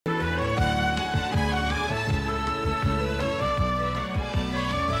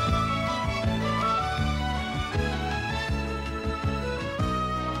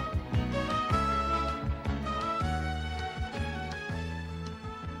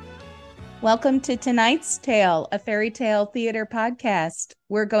Welcome to tonight's tale, a fairy tale theater podcast.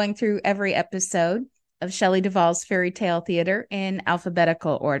 We're going through every episode of Shelley Duvall's fairy tale theater in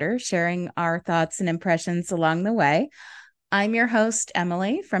alphabetical order, sharing our thoughts and impressions along the way. I'm your host,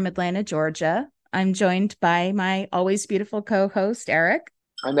 Emily, from Atlanta, Georgia. I'm joined by my always beautiful co-host, Eric.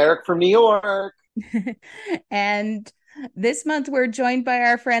 I'm Eric from New York. And this month, we're joined by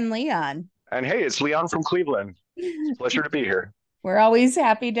our friend, Leon. And hey, it's Leon from Cleveland. It's a pleasure to be here. We're always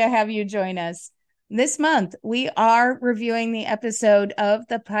happy to have you join us. This month, we are reviewing the episode of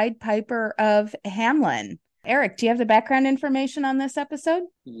The Pied Piper of Hamelin. Eric, do you have the background information on this episode?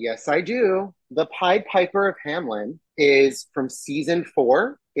 Yes, I do. The Pied Piper of Hamelin is from season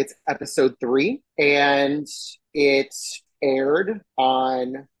 4. It's episode 3, and it aired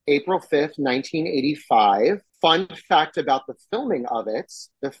on April 5th, 1985. Fun fact about the filming of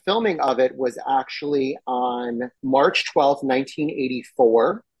it was actually on March 12th,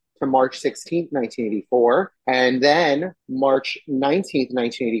 1984 to March 16th, 1984, and then March 19th,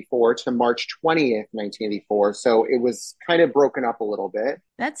 1984 to March 20th, 1984. So it was kind of broken up a little bit.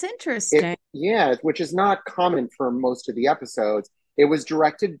 That's interesting. Which is not common for most of the episodes. It was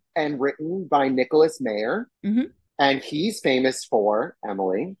directed and written by Nicholas Meyer, and he's famous for,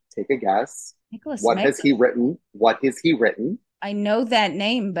 Emily, take a guess. What has he written? I know that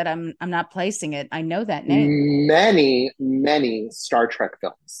name, but I'm not placing it. I know that name. Many Star Trek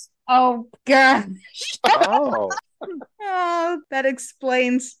films. Oh, gosh. Oh. Oh, that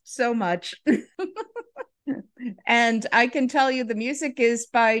explains so much. And I can tell you the music is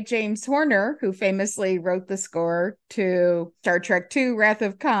by James Horner, who famously wrote the score to Star Trek II, Wrath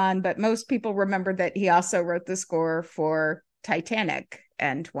of Khan, but most people remember that he also wrote the score for Titanic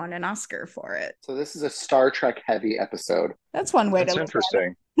and won an Oscar for it. So this is a Star Trek heavy episode. That's one way to look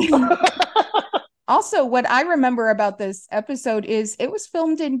interesting. at it. Also, what I remember about this episode is it was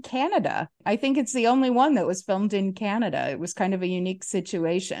filmed in Canada. I think it's the only one that was filmed in Canada. It was kind of a unique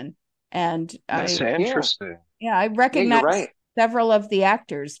situation. And That's interesting. Yeah, I recognize several of the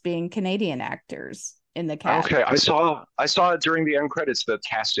actors being Canadian actors in the cast. Okay, I saw it during the end credits. The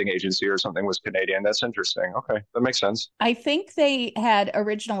casting agency or something was Canadian. That's interesting. Okay, that makes sense. I think they had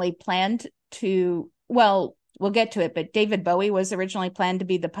originally planned to, well, we'll get to it, but David Bowie was originally planned to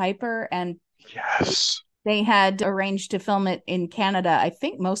be the Piper, and yes, they had arranged to film it in Canada, I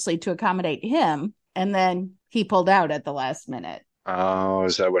think mostly to accommodate him, and then he pulled out at the last minute. Oh,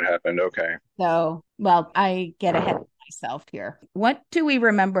 is that what happened? Okay. So, well, I get ahead of myself here. What do we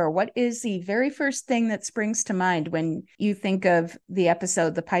remember? What is the very first thing that springs to mind when you think of the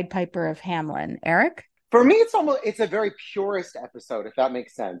episode, The Pied Piper of Hamelin? Eric? For me, it's a very purist episode, if that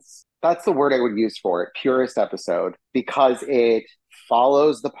makes sense. That's the word I would use for it, purist episode, because it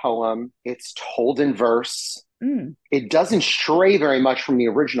follows the poem. It's told in verse. It doesn't stray very much from the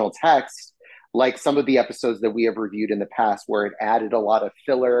original text, like some of the episodes that we have reviewed in the past, where it added a lot of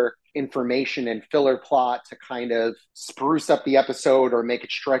filler information and filler plot to kind of spruce up the episode or make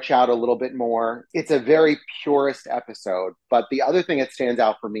it stretch out a little bit more. It's a very purist episode. But the other thing that stands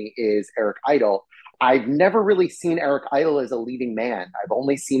out for me is Eric Idle. I've never really seen Eric Idle as a leading man. I've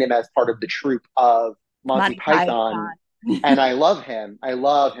only seen him as part of the troupe of Monty Python. And I love him.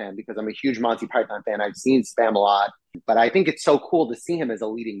 Because I'm a huge Monty Python fan. I've seen Spam a lot. But I think it's so cool to see him as a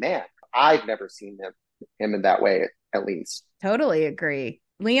leading man. I've never seen him in that way, at least. Totally agree.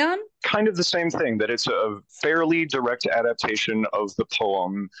 Leon? Kind of the same thing, that it's a fairly direct adaptation of the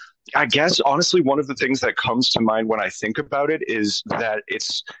poem. I guess, honestly, one of the things that comes to mind when I think about it is that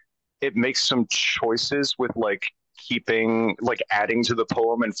it makes some choices with adding to the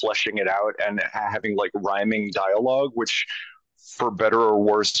poem and fleshing it out and having rhyming dialogue, which for better or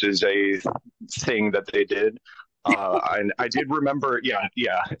worse is a thing that they did. And I did remember, it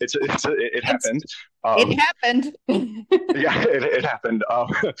happened. It happened. It happened.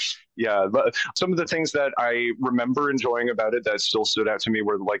 But some of the things that I remember enjoying about it that still stood out to me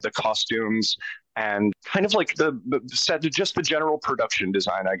were the costumes and kind of the set, just the general production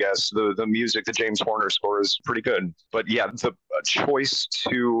design. I guess the music, the James Horner score is pretty good. But yeah, the choice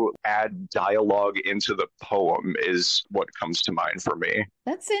to add dialogue into the poem is what comes to mind for me.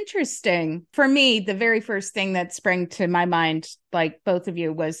 That's interesting. For me, the very first thing that sprang to my mind, like both of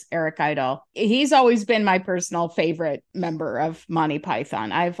you, was Eric Idle. He's always been my personal favorite member of Monty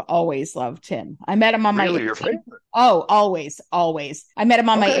Python. I've always loved him. I met him on my your favorite? Oh, always. I met him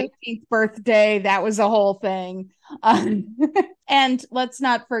on my 18th birthday. That was a whole thing. And let's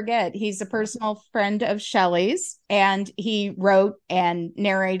not forget, he's a personal friend of Shelley's, and he wrote and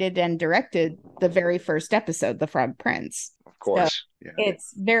narrated and directed the very first episode, The Frog Prince. Of So course. Yeah.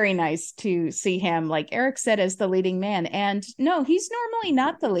 it's very nice to see him, like Eric said, as the leading man. And no, he's normally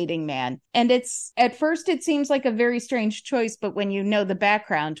not the leading man. And it's at first it seems like a very strange choice, but when you know the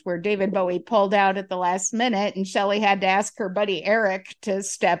background where David Bowie pulled out at the last minute and Shelley had to ask her buddy Eric to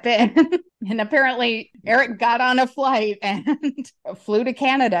step in. And apparently Eric got on a flight and flew to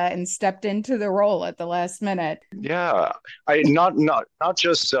Canada and stepped into the role at the last minute. Yeah. I not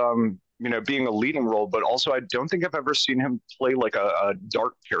just being a leading role, but also I don't think I've ever seen him play like a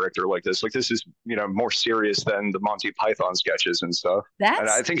dark character like this. Like this is, more serious than the Monty Python sketches and stuff. And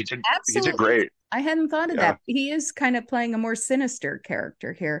I think he did great. I hadn't thought of that. He is kind of playing a more sinister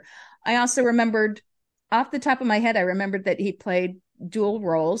character here. I also remembered off the top of my head, I remembered that he played dual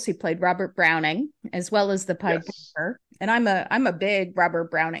roles. He played Robert Browning as well as the Pied Piper. And I'm a big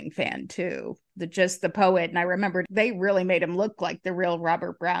Robert Browning fan too. The poet. And I remember they really made him look like the real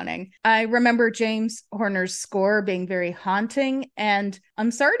Robert Browning. I remember James Horner's score being very haunting. And I'm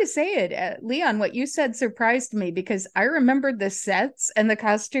sorry to say it, Leon, what you said surprised me because I remembered the sets and the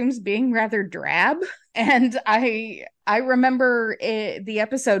costumes being rather drab. And I remember the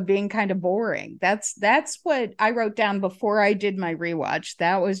episode being kind of boring. That's what I wrote down before I did my rewatch.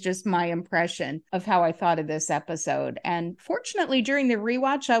 That was just my impression of how I thought of this episode. And fortunately, during the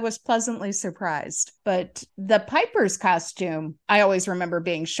rewatch, I was pleasantly surprised. But the Piper's costume, I always remember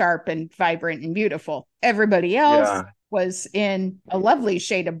being sharp and vibrant and beautiful. Everybody else was in a lovely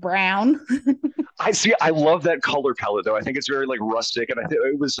shade of brown. I love that color palette though. I think it's very like rustic, and I think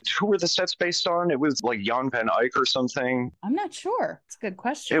who were the sets based on? It was like Jan van Eyck or something. I'm not sure. It's a good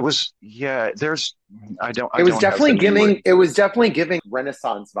question. It was It was definitely giving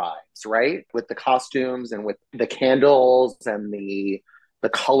Renaissance vibes, right? With the costumes and with the candles and the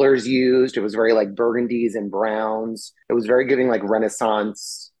colors used. It was very like burgundies and browns. It was very giving like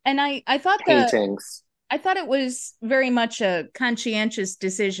Renaissance and I thought paintings. I thought it was very much a conscientious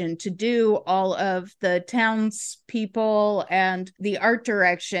decision to do all of the townspeople and the art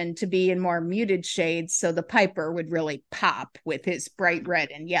direction to be in more muted shades so the Piper would really pop with his bright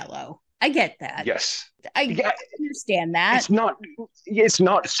red and yellow. I get that. Yes. I understand that. It's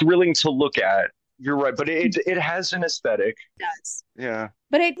not thrilling to look at. You're right, but it has an aesthetic. It does. Yeah.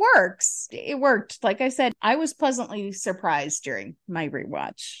 But it works. It worked. Like I said, I was pleasantly surprised during my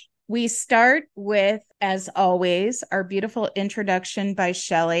rewatch. We start with, as always, our beautiful introduction by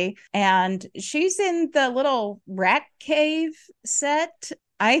Shelley, and she's in the little rat cave set.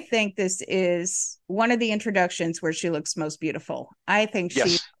 I think this is one of the introductions where she looks most beautiful. I think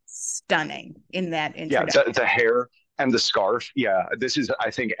she's stunning in that introduction. Yeah, the hair and the scarf. Yeah, this is, I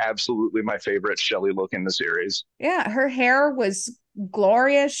think, absolutely my favorite Shelley look in the series. Yeah, her hair was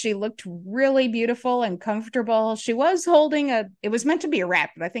glorious. She looked really beautiful and comfortable. She was holding it was meant to be a rat,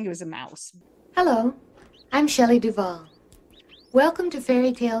 but I think it was a mouse. Hello, I'm Shelley Duvall. Welcome to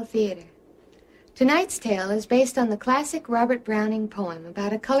Fairy Tale Theater. Tonight's tale is based on the classic Robert Browning poem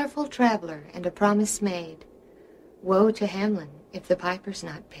about a colorful traveler and a promise made. Woe to Hamelin if the piper's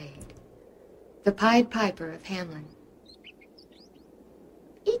not paid. The Pied Piper of Hamelin.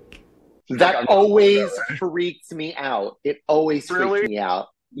 Eek. That always freaks me out. It always freaks me out.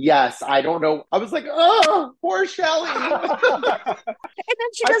 Yes, I don't know. I was like, oh, poor Shelley. And then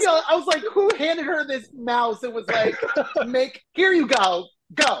I was like, who handed her this mouse? It was like, here you go.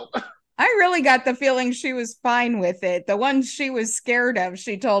 I really got the feeling she was fine with it. The one she was scared of,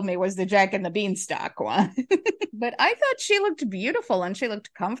 she told me, was the Jack and the Beanstalk one. But I thought she looked beautiful and she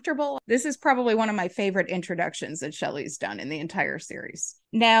looked comfortable. This is probably one of my favorite introductions that Shelley's done in the entire series.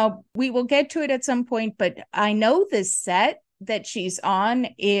 Now, we will get to it at some point, but I know the set that she's on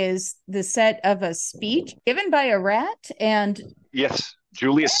is the set of a speech given by a rat. And yes,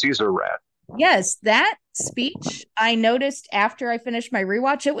 Julius Caesar rat. Yes, that speech I noticed after I finished my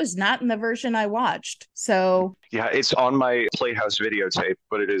rewatch. It was not in the version I watched. So yeah, it's on my Playhouse videotape,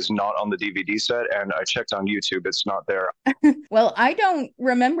 but it is not on the DVD set. And I checked on YouTube. It's not there. Well, I don't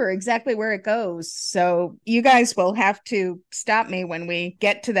remember exactly where it goes. So you guys will have to stop me when we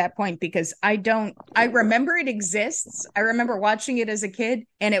get to that point, because I remember it exists. I remember watching it as a kid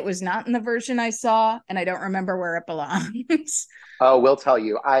and it was not in the version I saw. And I don't remember where it belongs. Oh, we'll tell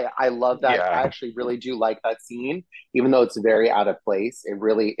you. I love that. Yeah. I actually really do like that scene, even though it's very out of place. It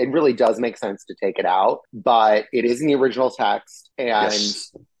really does make sense to take it out, but it is in the original text and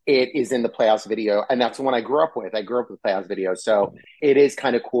it is in the Playhouse video. And that's the one I grew up with. I grew up with Playhouse video. So it is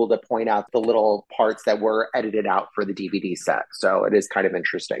kind of cool to point out the little parts that were edited out for the DVD set. So it is kind of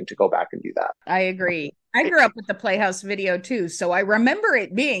interesting to go back and do that. I agree. I grew up with the Playhouse video too, so I remember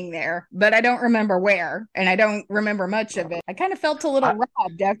it being there, but I don't remember where, and I don't remember much of it. I kind of felt a little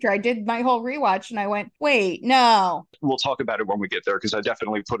robbed after I did my whole rewatch, and I went, wait, no. We'll talk about it when we get there, because I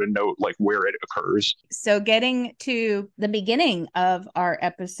definitely put a note like where it occurs. So getting to the beginning of our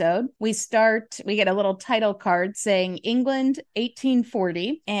episode, we get a little title card saying England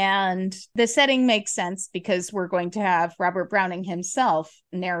 1840, and the setting makes sense because we're going to have Robert Browning himself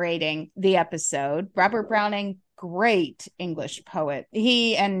narrating the episode. Robert Browning, great English poet.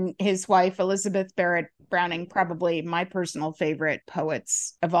 He and his wife, Elizabeth Barrett Browning, probably my personal favorite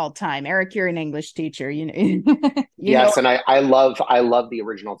poets of all time. Eric, you're an English teacher, Yes, and I love the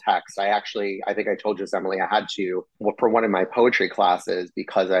original text. I think I told you, Emily, I had to for one of my poetry classes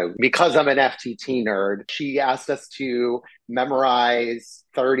because I'm an FTT nerd. She asked us to memorize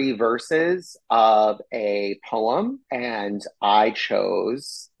 30 verses of a poem, and I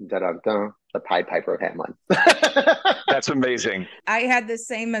chose the Pied Piper of Hamelin. That's amazing. I had the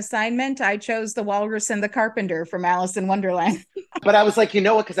same assignment. I chose The Walrus and the Carpenter from Alice in Wonderland. But I was like, you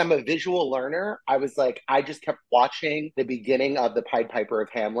know what? Because I'm a visual learner. I was like, I just kept watching the beginning of the Pied Piper of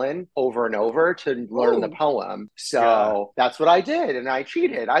Hamelin over and over to learn the poem. So that's what I did. And I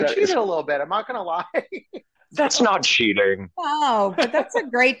cheated. I cheated a little bit. I'm not going to lie. That's not cheating. Oh, but that's a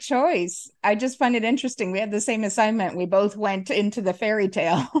great choice. I just find it interesting. We had the same assignment. We both went into the fairy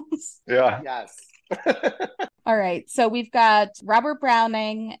tales. Yeah. Yes. All right. So we've got Robert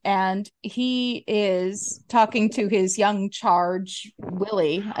Browning, and he is talking to his young charge,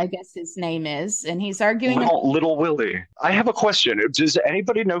 Willie, I guess his name is, and he's arguing. Little Willie. I have a question. Does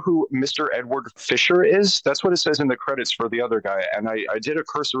anybody know who Mr. Edward Fisher is? That's what it says in the credits for the other guy. And I did a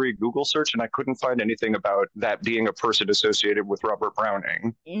cursory Google search, and I couldn't find anything about that being a person associated with Robert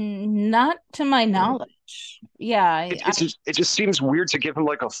Browning. Not to my knowledge. Yeah. It just seems weird to give him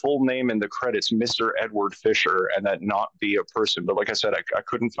like a full name in the credits, Mr. Edward Fisher, and that not be a person. But like I said, I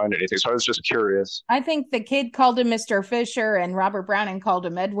couldn't find anything. So I was just curious. I think the kid called him Mr. Fisher and Robert Browning called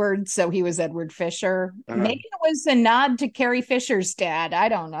him Edward. So he was Edward Fisher. Maybe it was a nod to Carrie Fisher's dad. I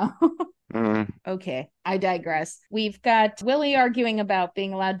don't know. Okay, I digress. We've got Willie arguing about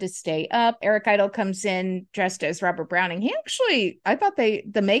being allowed to stay up. Eric Idle comes in dressed as Robert Browning. I thought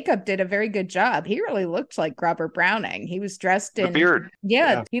the makeup did a very good job. He really looked like Robert Browning. He was dressed in the beard.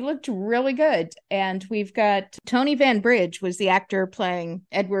 Yeah, he looked really good. And we've got Tony Van Bridge was the actor playing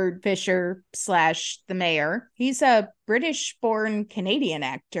Edward Fisher / the mayor. He's a British-born Canadian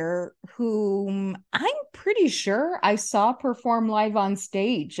actor whom I'm pretty sure I saw perform live on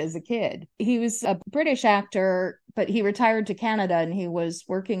stage as a kid. He was a British actor, but he retired to Canada and he was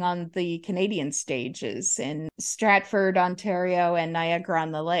working on the Canadian stages in Stratford, Ontario, and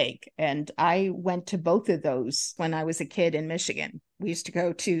Niagara-on-the-Lake. And I went to both of those when I was a kid in Michigan. We used to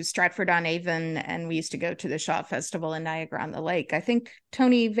go to Stratford-on-Avon and we used to go to the Shaw Festival in Niagara-on-the-Lake. I think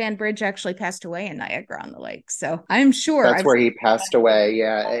Tony Van Bridge actually passed away in Niagara-on-the-Lake. So I'm sure that's where he passed away.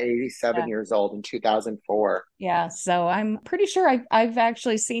 Yeah, 87 years old in 2004. Yeah, so I'm pretty sure I've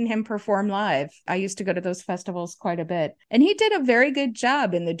actually seen him perform live. I used to go to those festivals quite a bit. And he did a very good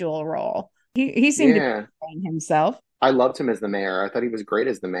job in the dual role. He seemed to be enjoying himself. I loved him as the mayor. I thought he was great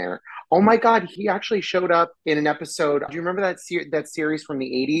as the mayor. Oh my God, he actually showed up in an episode. Do you remember that series from the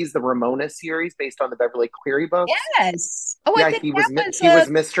 80s, the Ramona series based on the Beverly Cleary books? Yes. Oh, yeah, I think he was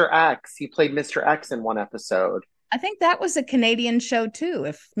Mr. X. He played Mr. X in one episode. I think that was a Canadian show too,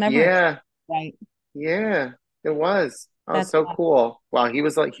 if memory right. Yeah, it was. Oh, that's so cool. Wow, he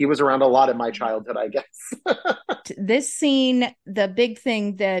was around a lot in my childhood, I guess. This scene, the big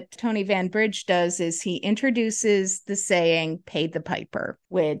thing that Tony Van Bridge does is he introduces the saying, "Paid the piper,"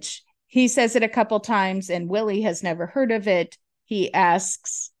 which he says it a couple times and Willie has never heard of it. He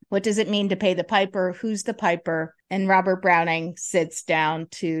asks, what does it mean to pay the piper? Who's the piper? And Robert Browning sits down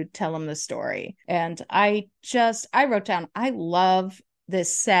to tell him the story. And I wrote down, I love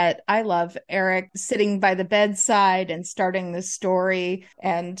this set. I love Eric sitting by the bedside and starting the story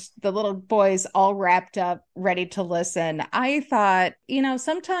and the little boys all wrapped up, ready to listen. I thought,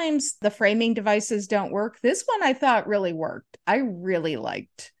 sometimes the framing devices don't work. This one I thought really worked. I really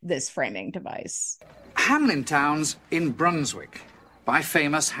liked this framing device. Hamelin Town's in Brunswick, by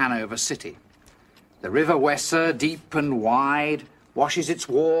famous Hanover City. The River Weser, deep and wide, washes its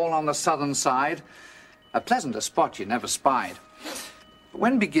wall on the southern side. A pleasanter spot you never spied.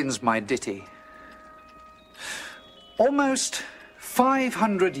 When begins my ditty? Almost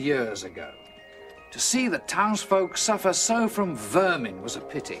 500 years ago. To see the townsfolk suffer so from vermin was a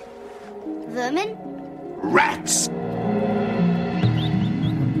pity. Vermin? Rats!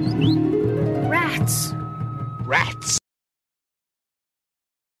 Rats? Rats!